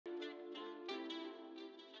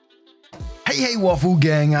Hey Waffle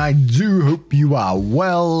Gang, I do hope you are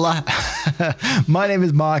well. My name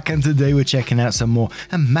is Mark and today we're checking out some more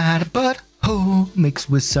Mad But Ho mixed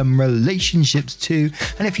with some relationships too.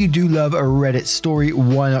 And if you do love a Reddit story,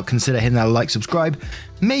 why not consider hitting that like, subscribe,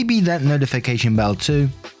 maybe that notification bell too.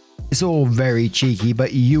 It's all very cheeky,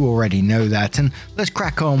 but you already know that. And let's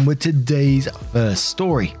crack on with today's first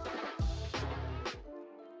story.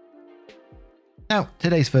 Now,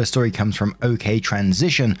 today's first story comes from OK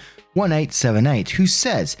Transition 1878, who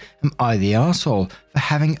says, "Am I the arsehole for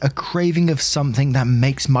having a craving of something that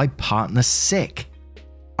makes my partner sick?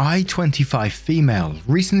 I, 25 female,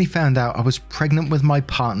 recently found out I was pregnant with my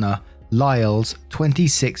partner Lyle's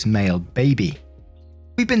 26 male baby.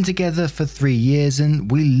 We've been together for 3 years and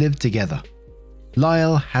we live together.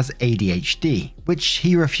 Lyle has ADHD, which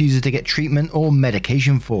he refuses to get treatment or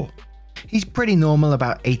medication for. He's pretty normal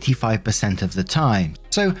about 85% of the time,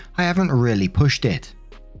 so I haven't really pushed it.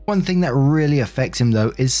 One thing that really affects him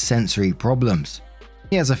though is sensory problems.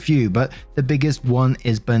 He has a few, but the biggest one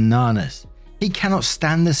is bananas. He cannot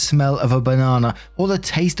stand the smell of a banana or the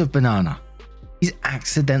taste of banana. He's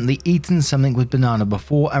accidentally eaten something with banana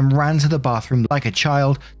before and ran to the bathroom like a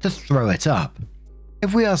child to throw it up.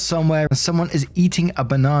 If we are somewhere and someone is eating a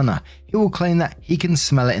banana, he will claim that he can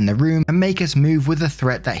smell it in the room and make us move with the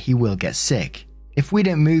threat that he will get sick. If we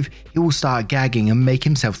don't move, he will start gagging and make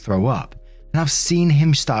himself throw up. And I've seen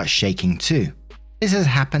him start shaking too. This has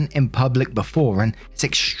happened in public before and it's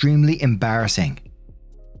extremely embarrassing.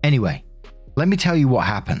 Anyway, let me tell you what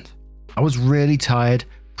happened. I was really tired,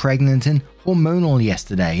 pregnant and hormonal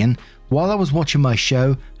yesterday, and while I was watching my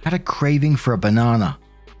show, I had a craving for a banana,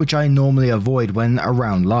 which I normally avoid when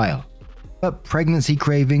around Lyle. But pregnancy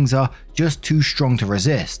cravings are just too strong to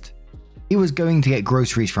resist. He was going to get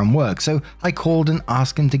groceries from work, so I called and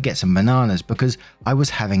asked him to get some bananas because I was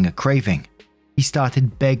having a craving. He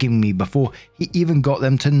started begging me before he even got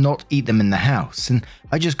them to not eat them in the house, and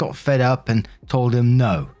I just got fed up and told him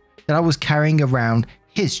no, that I was carrying around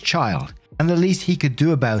his child, and the least he could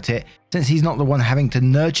do about it, since he's not the one having to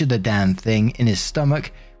nurture the damn thing in his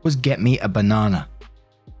stomach, was get me a banana.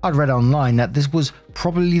 I'd read online that this was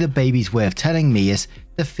probably the baby's way of telling me is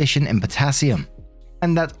deficient in potassium,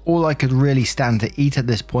 and that all I could really stand to eat at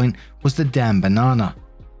this point was the damn banana,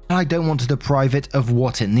 and I don't want to deprive it of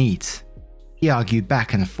what it needs. He argued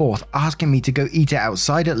back and forth, asking me to go eat it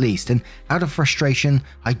outside at least, and out of frustration,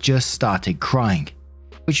 I just started crying,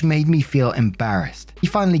 which made me feel embarrassed. He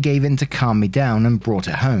finally gave in to calm me down and brought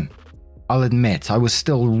it home. I'll admit I was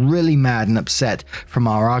still really mad and upset from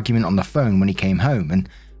our argument on the phone when he came home, and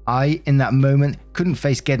I, in that moment, couldn't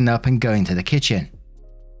face getting up and going to the kitchen.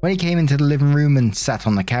 When he came into the living room and sat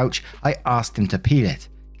on the couch, I asked him to peel it,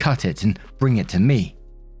 cut it, and bring it to me.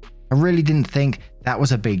 I really didn't think that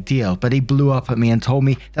was a big deal, but he blew up at me and told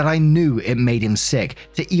me that I knew it made him sick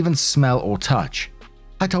to even smell or touch.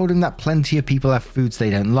 I told him that plenty of people have foods they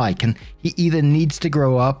don't like, and he either needs to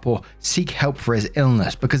grow up or seek help for his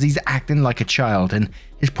illness because he's acting like a child and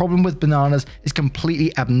his problem with bananas is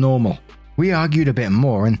completely abnormal. We argued a bit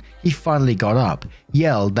more and he finally got up,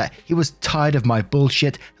 yelled that he was tired of my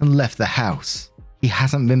bullshit and left the house. He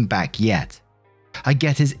hasn't been back yet. I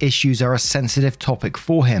get his issues are a sensitive topic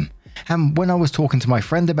for him, and when I was talking to my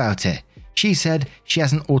friend about it, she said she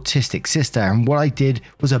has an autistic sister and what I did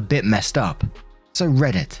was a bit messed up. So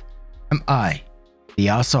Reddit, am I the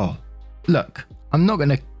arsehole? Look, I'm not going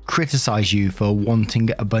to criticize you for wanting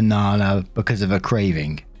a banana because of a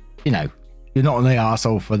craving. You know, you're not the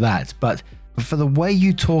arsehole for that, but for the way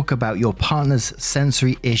you talk about your partner's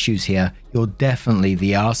sensory issues here, you're definitely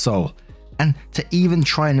the arsehole. And to even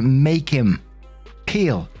try and make him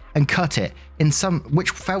peel and cut it in some, which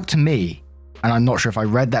felt to me, and I'm not sure if I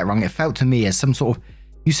read that wrong, it felt to me as some sort of,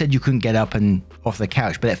 you said you couldn't get up and off the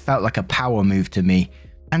couch, but it felt like a power move to me.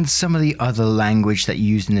 And some of the other language that you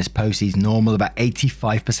used in this post is normal about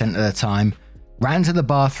 85% of the time. Ran to the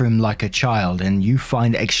bathroom like a child, and you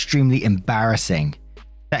find it extremely embarrassing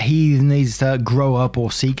that he needs to grow up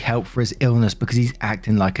or seek help for his illness because he's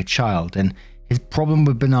acting like a child, and his problem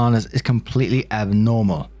with bananas is completely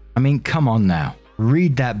abnormal. I mean, come on now.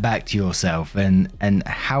 Read that back to yourself, and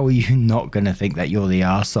how are you not going to think that you're the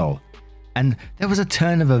arsehole? And there was a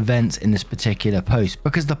turn of events in this particular post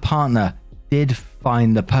because the partner did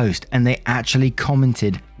find the post and they actually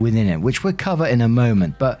commented within it, which we'll cover in a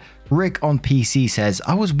moment. But Rick on PC says,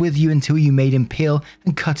 "I was with you until you made him peel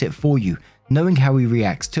and cut it for you, knowing how he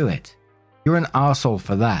reacts to it. You're an arsehole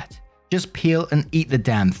for that. Just peel and eat the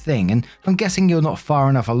damn thing, and I'm guessing you're not far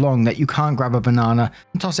enough along that you can't grab a banana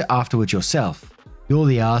and toss it afterwards yourself. You're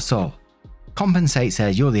the arsehole." Compensate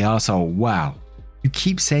says, "You're the arsehole, wow. You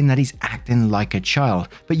keep saying that he's acting like a child,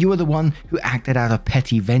 but you are the one who acted out of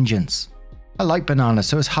petty vengeance. I like bananas,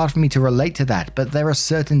 so it's hard for me to relate to that, but there are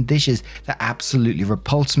certain dishes that absolutely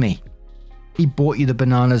repulse me. He bought you the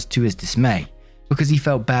bananas to his dismay, because he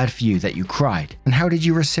felt bad for you that you cried. And how did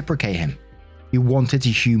you reciprocate him? You wanted to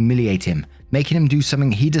humiliate him, making him do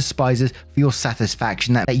something he despises for your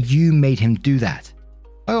satisfaction that you made him do that.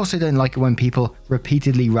 I also don't like it when people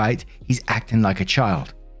repeatedly write, he's acting like a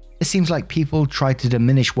child. It seems like people try to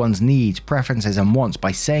diminish one's needs, preferences and wants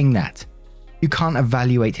by saying that. You can't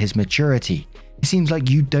evaluate his maturity. It seems like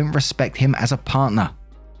you don't respect him as a partner.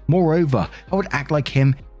 Moreover, I would act like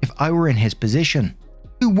him if I were in his position.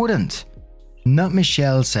 Who wouldn't? Nut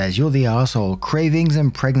Michelle says you're the arsehole. Cravings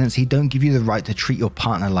and pregnancy don't give you the right to treat your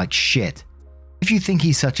partner like shit. If you think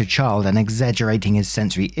he's such a child and exaggerating his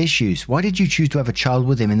sensory issues, why did you choose to have a child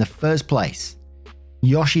with him in the first place?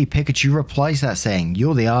 Yoshi Pikachu replies that saying,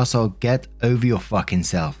 you're the arsehole, get over your fucking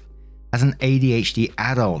self. As an ADHD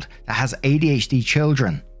adult that has ADHD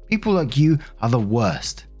children, people like you are the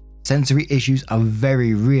worst. Sensory issues are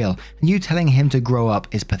very real, and you telling him to grow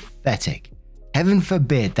up is pathetic. Heaven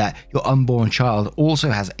forbid that your unborn child also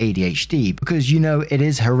has ADHD, because you know it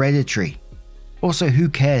is hereditary. Also, who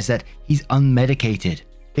cares that he's unmedicated?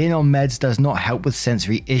 Being on meds does not help with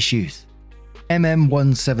sensory issues.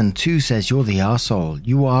 MM172 says you're the arsehole,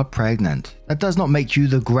 you are pregnant. That does not make you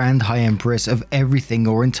the grand high empress of everything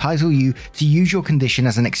or entitle you to use your condition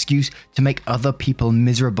as an excuse to make other people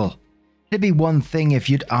miserable. It'd be one thing if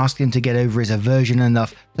you'd asked him to get over his aversion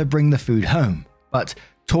enough to bring the food home, but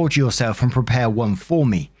torture yourself and prepare one for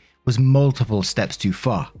me was multiple steps too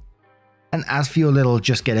far. And as for your little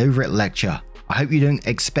just get over it lecture, I hope you don't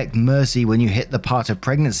expect mercy when you hit the part of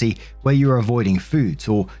pregnancy where you're avoiding foods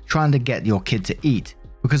or trying to get your kid to eat,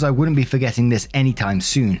 because I wouldn't be forgetting this anytime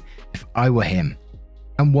soon if I were him.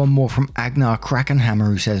 And one more from Agnar Krakenhammer,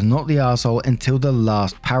 who says not the arsehole until the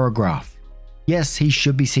last paragraph. Yes, he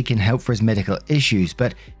should be seeking help for his medical issues,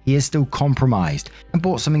 but he is still compromised and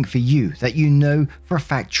bought something for you that you know for a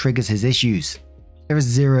fact triggers his issues. There is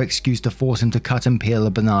zero excuse to force him to cut and peel a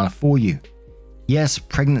banana for you. Yes,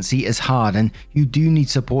 pregnancy is hard and you do need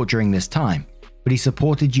support during this time, but he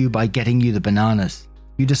supported you by getting you the bananas.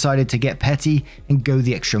 You decided to get petty and go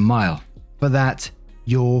the extra mile. For that,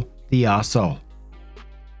 you're the arsehole.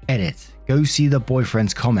 Edit. Go see the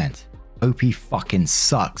boyfriend's comment. Hope he fucking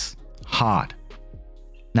sucks. Hard.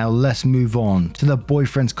 Now let's move on to the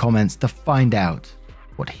boyfriend's comments to find out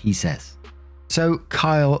what he says. So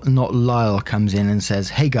Kyle, not Lyle, comes in and says,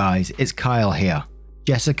 hey guys, it's Kyle here,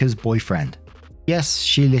 Jessica's boyfriend. Yes,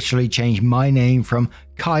 she literally changed my name from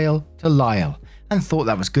Kyle to Lyle and thought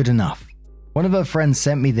that was good enough. One of her friends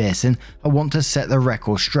sent me this and I want to set the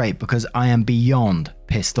record straight because I am beyond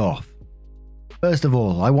pissed off. First of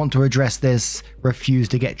all, I want to address this refuse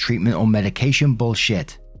to get treatment or medication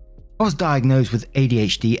bullshit. I was diagnosed with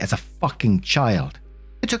ADHD as a fucking child.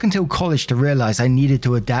 It took until college to realize I needed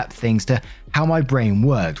to adapt things to how my brain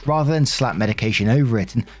worked rather than slap medication over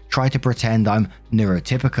it and try to pretend I'm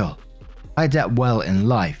neurotypical. I adapt well in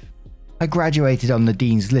life. I graduated on the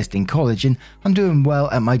dean's list in college and I'm doing well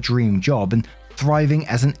at my dream job and thriving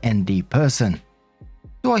as an ND person.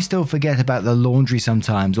 Do I still forget about the laundry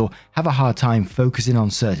sometimes or have a hard time focusing on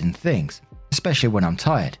certain things, especially when I'm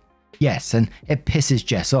tired? Yes, and it pisses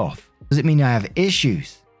Jess off. Does it mean I have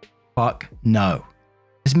issues? Fuck no.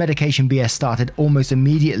 This medication BS started almost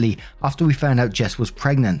immediately after we found out Jess was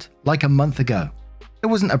pregnant, like a month ago. It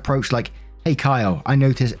wasn't approached like, hey Kyle, I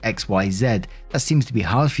noticed XYZ, that seems to be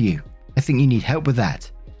hard for you. I think you need help with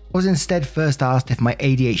that. I was instead first asked if my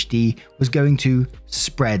ADHD was going to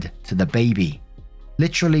spread to the baby.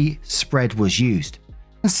 Literally, spread was used.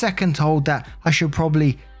 And second told that I should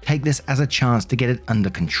probably take this as a chance to get it under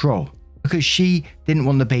control, because she didn't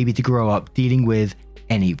want the baby to grow up dealing with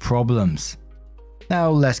any problems. Now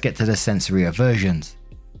let's get to the sensory aversions.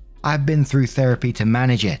 I've been through therapy to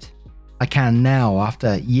manage it. I can now,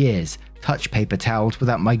 after years, touch paper towels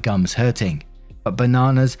without my gums hurting, but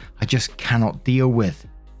bananas I just cannot deal with.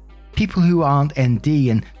 People who aren't ND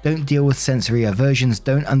and don't deal with sensory aversions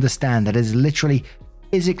don't understand that it is literally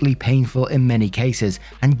physically painful in many cases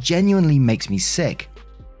and genuinely makes me sick.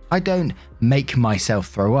 I don't make myself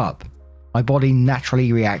throw up. My body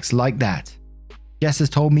naturally reacts like that. Jess has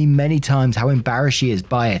told me many times how embarrassed she is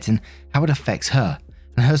by it and how it affects her,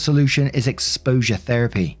 and her solution is exposure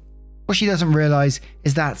therapy. What she doesn't realize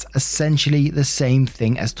is that's essentially the same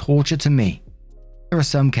thing as torture to me. There are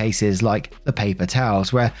some cases, like the paper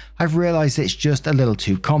towels, where I've realized it's just a little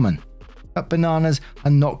too common. But bananas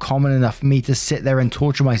are not common enough for me to sit there and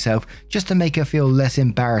torture myself just to make her feel less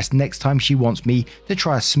embarrassed next time she wants me to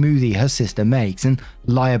try a smoothie her sister makes and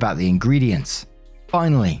lie about the ingredients.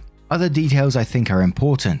 Finally, other details I think are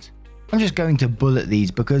important. I'm just going to bullet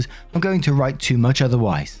these because I'm going to write too much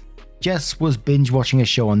otherwise. Jess was binge watching a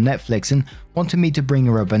show on Netflix and wanted me to bring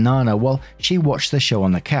her a banana while she watched the show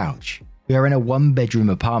on the couch. We are in a 1-bedroom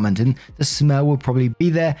apartment and the smell will probably be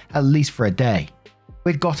there at least for a day.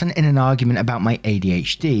 We'd gotten in an argument about my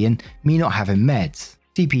ADHD and me not having meds,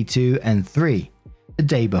 CP2 and 3, the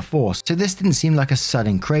day before, so this didn't seem like a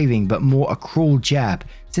sudden craving but more a cruel jab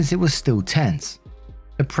since it was still tense.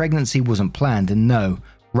 The pregnancy wasn't planned and no,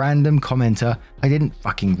 random commenter, I didn't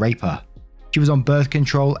fucking rape her. She was on birth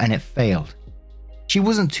control and it failed. She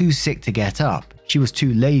wasn't too sick to get up, she was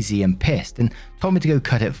too lazy and pissed and told me to go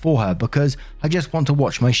cut it for her because I just want to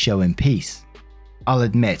watch my show in peace. I'll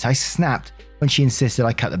admit I snapped when she insisted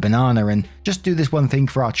I cut the banana and just do this one thing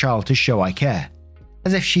for our child to show I care.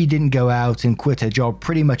 As if she didn't go out and quit her job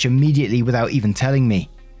pretty much immediately without even telling me.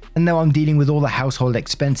 And now I'm dealing with all the household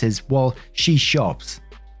expenses while she shops.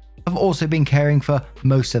 I've also been caring for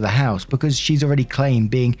most of the house because she's already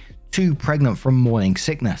claimed being too pregnant from morning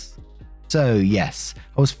sickness. So yes,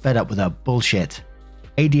 I was fed up with her bullshit.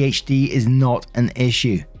 ADHD is not an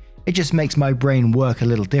issue. It just makes my brain work a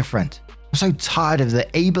little different. I'm so tired of the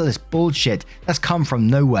ableist bullshit that's come from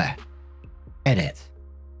nowhere. Edit.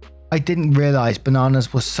 I didn't realize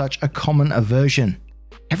bananas was such a common aversion.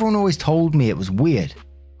 Everyone always told me it was weird.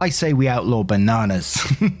 I say we outlaw bananas.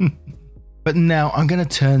 But now I'm going to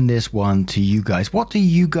turn this one to you guys. What do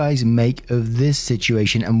you guys make of this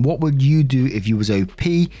situation and what would you do if you was OP,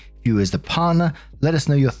 if you was the partner? Let us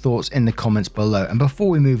know your thoughts in the comments below. And before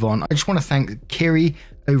we move on, I just want to thank Kiri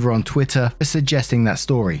over on Twitter for suggesting that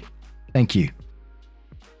story. Thank you.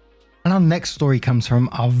 And our next story comes from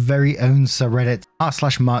our very own subreddit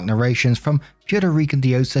r/Mark Narrations from Puerto Rican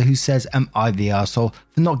Diosa, who says, am I the arsehole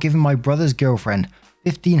for not giving my brother's girlfriend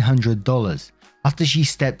 $1,500 after she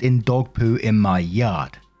stepped in dog poo in my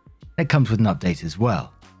yard? It comes with an update as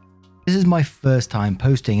well. This is my first time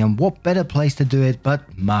posting and what better place to do it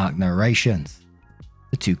but Mark Narrations.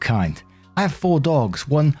 The too kind. I have 4 dogs,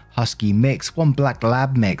 1 husky mix, 1 black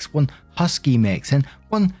lab mix, 1 husky mix and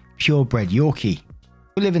 1 purebred Yorkie.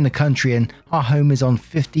 We live in the country and our home is on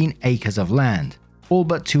 15 acres of land. All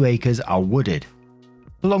but 2 acres are wooded.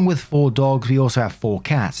 Along with 4 dogs, we also have 4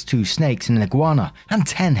 cats, 2 snakes, an iguana, and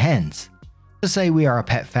 10 hens. To say we are a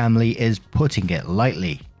pet family is putting it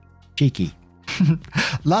lightly. Cheeky.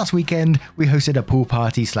 Last weekend, we hosted a pool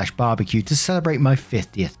party / barbecue to celebrate my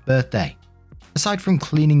 50th birthday. Aside from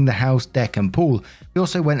cleaning the house, deck, and pool, we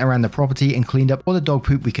also went around the property and cleaned up all the dog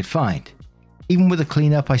poop we could find. Even with the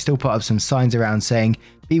cleanup, I still put up some signs around saying,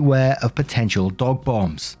 beware of potential dog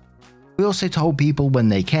bombs. We also told people when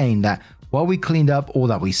they came that while we cleaned up all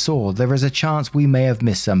that we saw, there is a chance we may have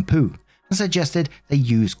missed some poo, and suggested they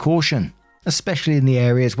use caution, especially in the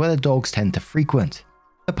areas where the dogs tend to frequent.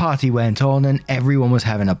 The party went on and everyone was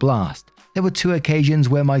having a blast. There were 2 occasions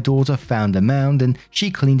where my daughter found a mound and she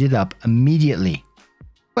cleaned it up immediately.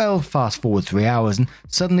 Well, fast forward 3 hours and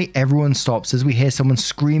suddenly everyone stops as we hear someone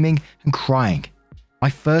screaming and crying. My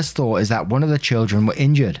first thought is that one of the children were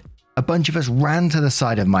injured. A bunch of us ran to the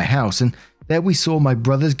side of my house and there we saw my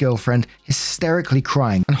brother's girlfriend hysterically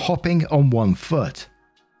crying and hopping on 1 foot.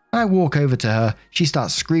 When I walk over to her, she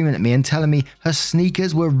starts screaming at me and telling me her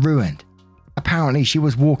sneakers were ruined. Apparently she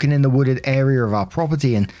was walking in the wooded area of our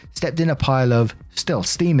property and stepped in a pile of, still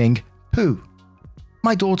steaming, poo.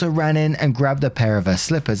 My daughter ran in and grabbed a pair of her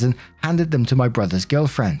slippers and handed them to my brother's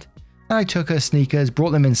girlfriend. And I took her sneakers, brought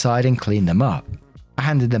them inside and cleaned them up. I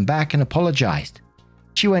handed them back and apologized.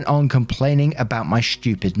 She went on complaining about my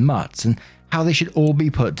stupid mutts and how they should all be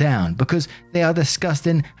put down because they are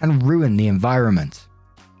disgusting and ruin the environment.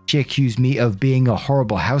 She accused me of being a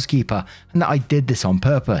horrible housekeeper and that I did this on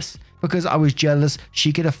purpose because I was jealous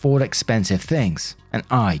she could afford expensive things and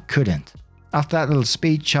I couldn't. After that little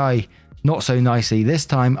speech, I, not so nicely this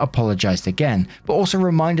time, apologized again, but also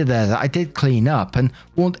reminded her that I did clean up and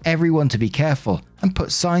warned everyone to be careful and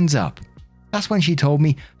put signs up. That's when she told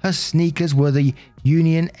me her sneakers were the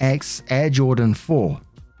Union X Air Jordan 4.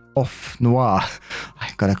 Off noir.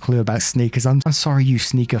 I've got a clue about sneakers, I'm sorry you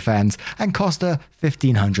sneaker fans, and cost her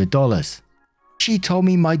 $1,500. She told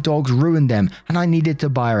me my dogs ruined them and I needed to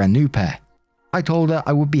buy her a new pair. I told her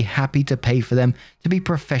I would be happy to pay for them to be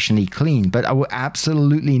professionally cleaned, but I would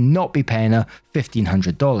absolutely not be paying her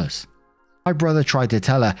 $1,500. My brother tried to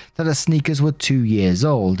tell her that the sneakers were 2 years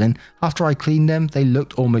old and after I cleaned them they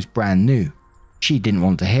looked almost brand new. She didn't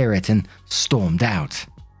want to hear it and stormed out.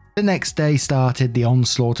 The next day started the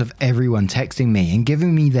onslaught of everyone texting me and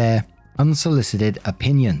giving me their unsolicited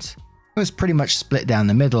opinions. It was pretty much split down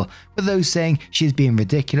the middle, with those saying she's being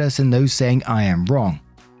ridiculous and those saying I am wrong.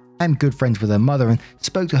 I'm good friends with her mother and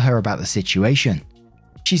spoke to her about the situation.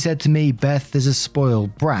 She said to me, "Beth is a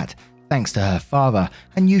spoiled brat, thanks to her father,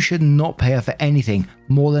 and you should not pay her for anything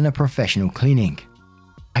more than a professional cleaning."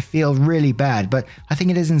 I feel really bad, but I think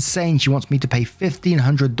it is insane she wants me to pay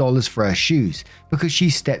 $1,500 for her shoes because she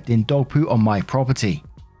stepped in dog poo on my property.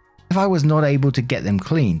 If I was not able to get them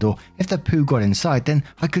cleaned, or if the poo got inside, then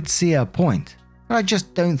I could see her point, but I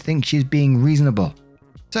just don't think she's being reasonable.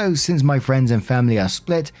 So since my friends and family are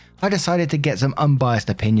split, I decided to get some unbiased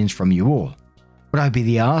opinions from you all. Would I be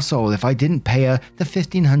the arsehole if I didn't pay her the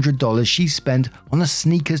 $1,500 she spent on the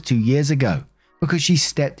sneakers 2 years ago because she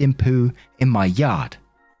stepped in poo in my yard?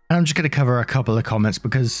 And I'm just going to cover a couple of comments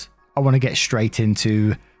because I want to get straight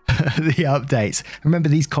into the updates. Remember,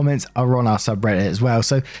 these comments are on our subreddit as well.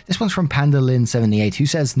 So this one's from PandaLin78 who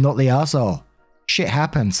says, "Not the arsehole. Shit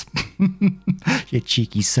happens." You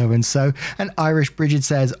cheeky so-and-so. And Irish Bridget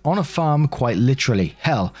says, "On a farm, quite literally.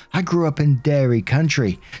 Hell, I grew up in dairy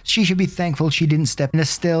country. She should be thankful she didn't step in a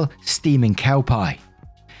still steaming cow pie."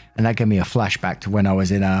 And that gave me a flashback to when I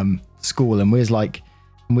was in school and we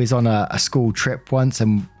was on a school trip once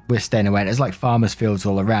and we're staying away and it's like farmers fields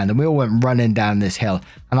all around and we all went running down this hill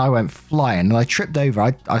and I went flying and I tripped over.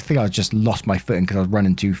 I think I just lost my footing because I was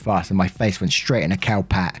running too fast and my face went straight in a cow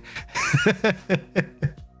pat.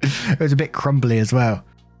 It was a bit crumbly as well.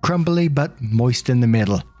 Crumbly but moist in the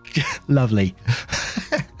middle. Lovely.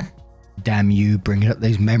 Damn you, bringing up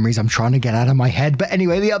those memories I'm trying to get out of my head. But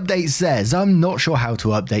anyway, the update says, I'm not sure how to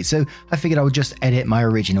update, so I figured I would just edit my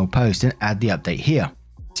original post and add the update here.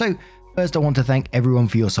 So first, I want to thank everyone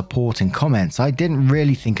for your support and comments. I didn't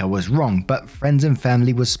really think I was wrong, but friends and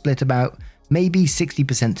family was split about maybe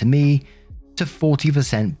 60% to me to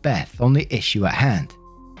 40% Beth on the issue at hand.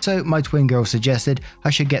 So my twin girl suggested I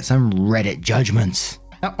should get some Reddit judgments.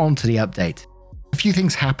 Now on to the update. A few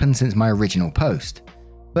things happened since my original post.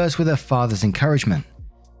 First, with her father's encouragement.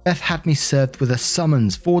 Beth had me served with a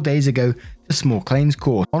summons 4 days ago for small claims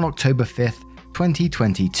court on October 5th,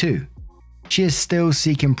 2022. She is still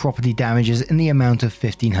seeking property damages in the amount of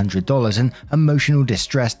 $1,500 and emotional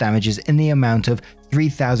distress damages in the amount of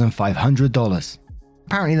 $3,500.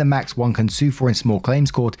 Apparently the max one can sue for in small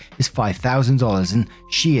claims court is $5,000 and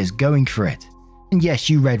she is going for it. And yes,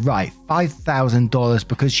 you read right, $5,000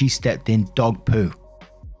 because she stepped in dog poo.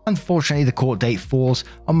 Unfortunately, the court date falls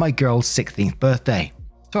on my girl's 16th birthday,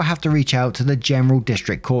 so I have to reach out to the General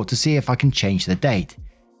District Court to see if I can change the date,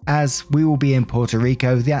 as we will be in Puerto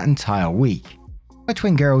Rico that entire week. My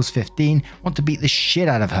twin girl's 15, want to beat the shit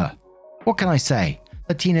out of her. What can I say?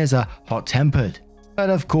 Latinas are hot-tempered, but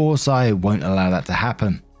of course I won't allow that to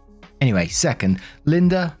happen. Anyway, second,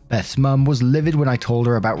 Linda, Beth's mum, was livid when I told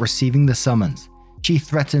her about receiving the summons. She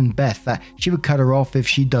threatened Beth that she would cut her off if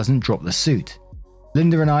she doesn't drop the suit.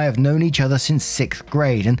 Linda and I have known each other since 6th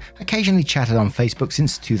grade and occasionally chatted on Facebook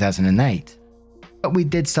since 2008. But we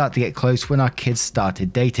did start to get close when our kids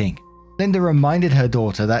started dating. Linda reminded her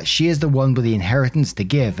daughter that she is the one with the inheritance to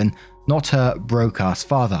give and not her broke-ass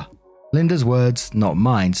father. Linda's words, not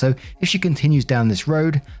mine, so if she continues down this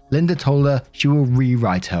road, Linda told her she will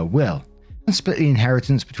rewrite her will and split the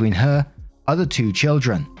inheritance between her other 2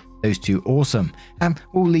 children, those 2 awesome, and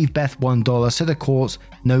will leave Beth $1 so the courts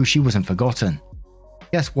know she wasn't forgotten.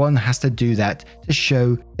 Yes, one has to do that to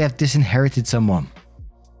show they have disinherited someone.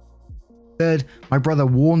 Third, my brother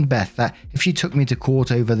warned Beth that if she took me to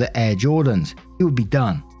court over the Air Jordans, he would be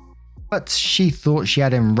done. But she thought she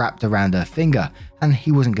had him wrapped around her finger and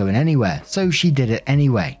he wasn't going anywhere, so she did it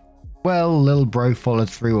anyway. Well, little bro followed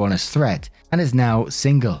through on his threat and is now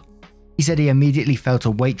single. He said he immediately felt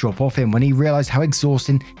a weight drop off him when he realized how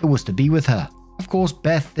exhausting it was to be with her. Of course,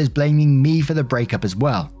 Beth is blaming me for the breakup as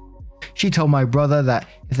well. She told my brother that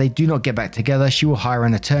if they do not get back together, she will hire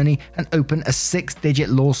an attorney and open a 6-digit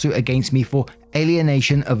lawsuit against me for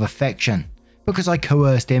alienation of affection, because I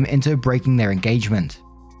coerced him into breaking their engagement.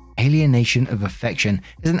 Alienation of affection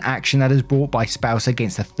is an action that is brought by spouse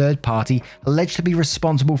against a third party alleged to be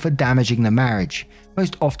responsible for damaging the marriage,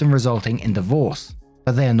 most often resulting in divorce.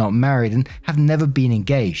 But they are not married and have never been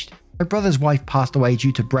engaged. My brother's wife passed away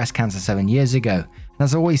due to breast cancer 7 years ago, and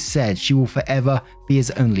has always said she will forever be his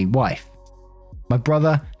only wife. My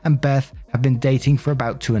brother and Beth have been dating for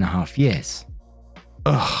about 2.5 years.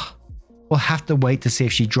 Ugh. We'll have to wait to see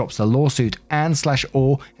if she drops the lawsuit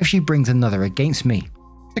and/or if she brings another against me.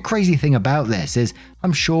 The crazy thing about this is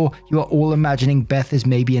I'm sure you are all imagining Beth is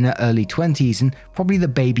maybe in her early 20s and probably the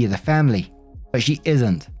baby of the family. But she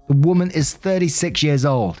isn't. The woman is 36 years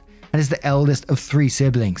old. and is the eldest of 3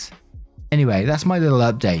 siblings. Anyway, that's my little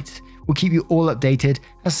update. We'll keep you all updated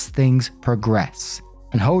as things progress.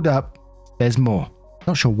 And hold up, there's more.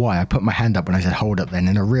 Not sure why I put my hand up when I said hold up then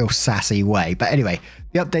in a real sassy way, but anyway,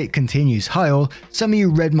 the update continues. Hi all, some of you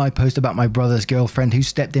read my post about my brother's girlfriend who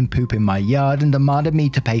stepped in poop in my yard and demanded me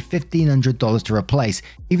to pay $1,500 to replace,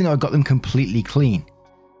 even though I got them completely clean.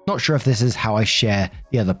 Not sure if this is how I share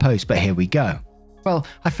the other post, but here we go. Well,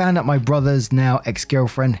 I found out my brother's now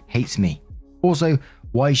ex-girlfriend hates me. Also,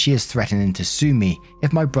 why she is threatening to sue me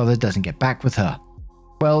if my brother doesn't get back with her.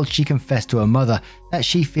 Well, she confessed to her mother that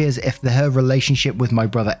she fears if her relationship with my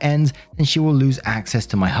brother ends, then she will lose access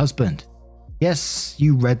to my husband. Yes,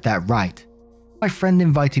 you read that right. My friend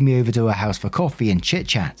invited me over to her house for coffee and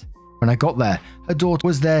chit-chat. When I got there, her daughter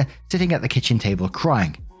was there sitting at the kitchen table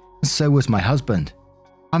crying, and so was my husband.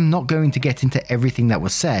 I'm not going to get into everything that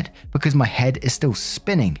was said because my head is still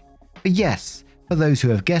spinning. But yes, for those who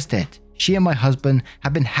have guessed it, she and my husband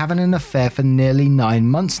have been having an affair for nearly 9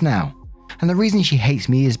 months now. And the reason she hates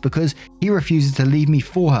me is because he refuses to leave me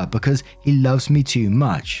for her because he loves me too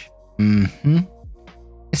much.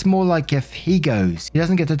 It's more like if he goes, he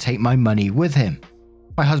doesn't get to take my money with him.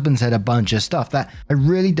 My husband said a bunch of stuff that I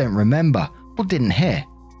really don't remember or didn't hear.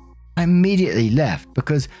 I immediately left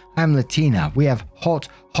because I am Latina, we have hot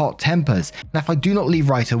tempers, and if I do not leave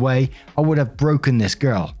right away, I would have broken this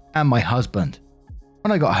girl and my husband.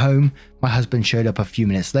 When I got home, my husband showed up a few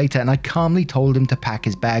minutes later and I calmly told him to pack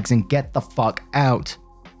his bags and get the fuck out.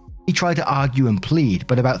 He tried to argue and plead,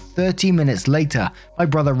 but about 30 minutes later, my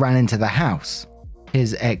brother ran into the house.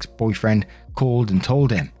 His ex-boyfriend called and told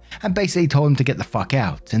him, and basically told him to get the fuck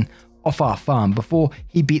out and off our farm before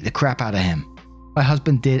he beat the crap out of him. My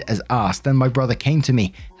husband did as asked, and my brother came to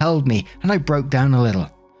me, held me, and I broke down a little,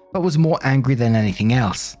 but was more angry than anything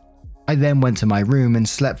else. I then went to my room and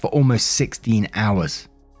slept for almost 16 hours.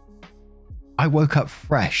 I woke up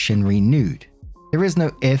fresh and renewed. There is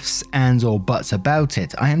no ifs, ands or buts about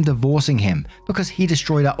it. I am divorcing him because he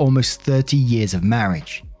destroyed our almost 30 years of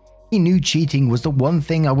marriage. He knew cheating was the one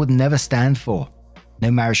thing I would never stand for.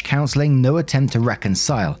 No marriage counseling, no attempt to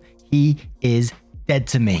reconcile. He is dead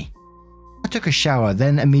to me. I took a shower,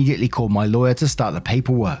 then immediately called my lawyer to start the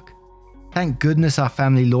paperwork. Thank goodness our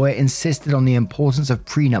family lawyer insisted on the importance of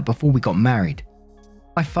prenup before we got married.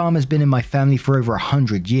 My farm has been in my family for over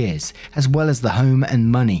 100 years, as well as the home and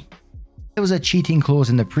money. There was a cheating clause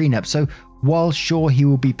in the prenup, so while sure he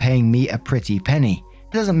will be paying me a pretty penny,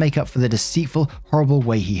 it doesn't make up for the deceitful, horrible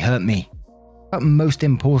way he hurt me. But most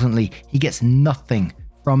importantly, he gets nothing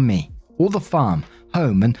from me. All the farm,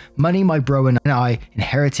 home and money my bro and I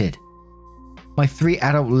inherited. My 3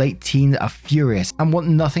 adult late teens are furious and want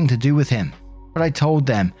nothing to do with him, but I told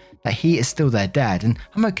them that he is still their dad and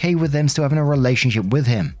I'm okay with them still having a relationship with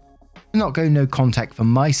him. I'm not going no contact for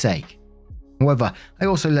my sake. However, I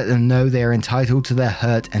also let them know they are entitled to their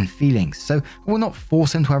hurt and feelings, so I will not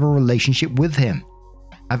force them to have a relationship with him.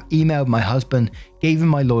 I've emailed my husband, gave him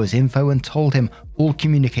my lawyer's info and told him all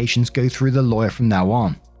communications go through the lawyer from now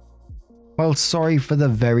on. Well, sorry for the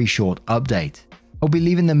very short update. I'll be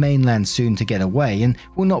leaving the mainland soon to get away and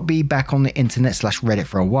will not be back on the internet/Reddit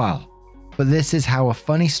for a while. But this is how a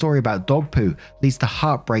funny story about dog poo leads to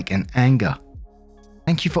heartbreak and anger.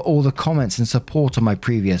 Thank you for all the comments and support on my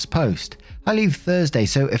previous post. I leave Thursday,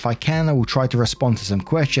 so if I can I will try to respond to some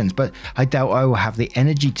questions, but I doubt I will have the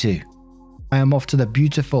energy to. I am off to the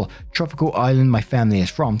beautiful tropical island my family is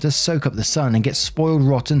from to soak up the sun and get spoiled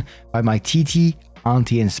rotten by my titi,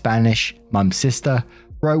 auntie in Spanish, mum's sister.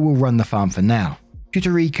 Bro will run the farm for now. Puerto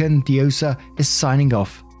Rican Diosa is signing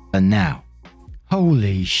off for now.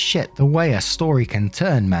 Holy shit, the way a story can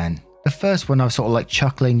turn, man. The first one I was sort of like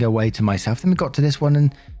chuckling away to myself, then we got to this one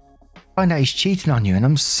and find out he's cheating on you, and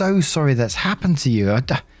I'm so sorry that's happened to you.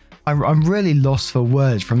 I'm really lost for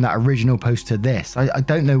words from that original post to this. I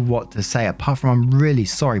don't know what to say apart from I'm really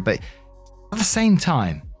sorry, but at the same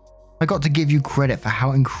time, I got to give you credit for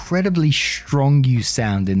how incredibly strong you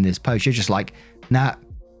sound in this post. You're just like, nah,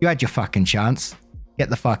 you had your fucking chance. Get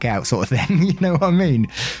the fuck out sort of thing, you know what I mean?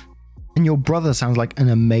 And your brother sounds like an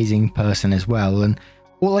amazing person as well, and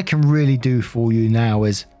all I can really do for you now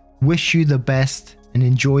is wish you the best and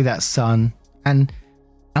enjoy that sun, and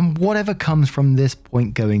whatever comes from this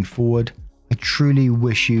point going forward, I truly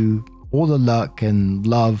wish you all the luck and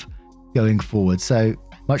love going forward. So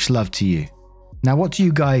much love to you. Now, what do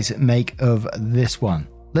you guys make of this one?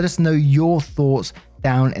 Let us know your thoughts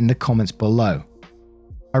down in the comments below.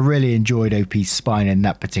 I really enjoyed OP's spine in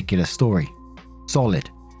that particular story. Solid.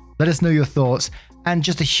 Let us know your thoughts, And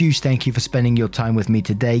just a huge thank you for spending your time with me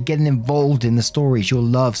today. Getting involved in the stories, your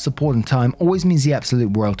love, support and time always means the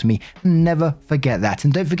absolute world to me. Never forget that.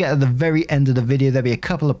 And don't forget, at the very end of the video, there'll be a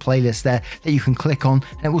couple of playlists there that you can click on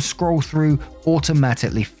and it will scroll through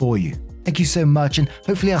automatically for you. Thank you so much, and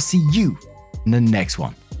hopefully I'll see you in the next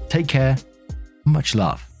one. Take care. Much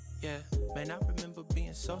love. Yeah, man, I remember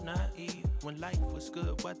being so naive when life was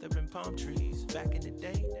good, weather and palm trees. Back in the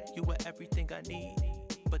day, you were everything I need.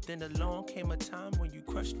 But then along came a time when you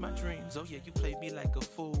crushed my dreams. Oh yeah, you played me like a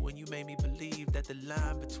fool when you made me believe that the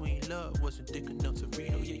line between love wasn't thick enough to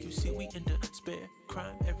read. Oh yeah, you see we in despair,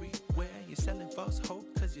 crime everywhere. You're selling false hope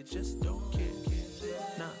cause you just don't care.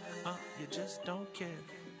 Nah, you just don't care.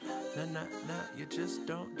 Nah, you just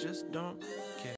don't care.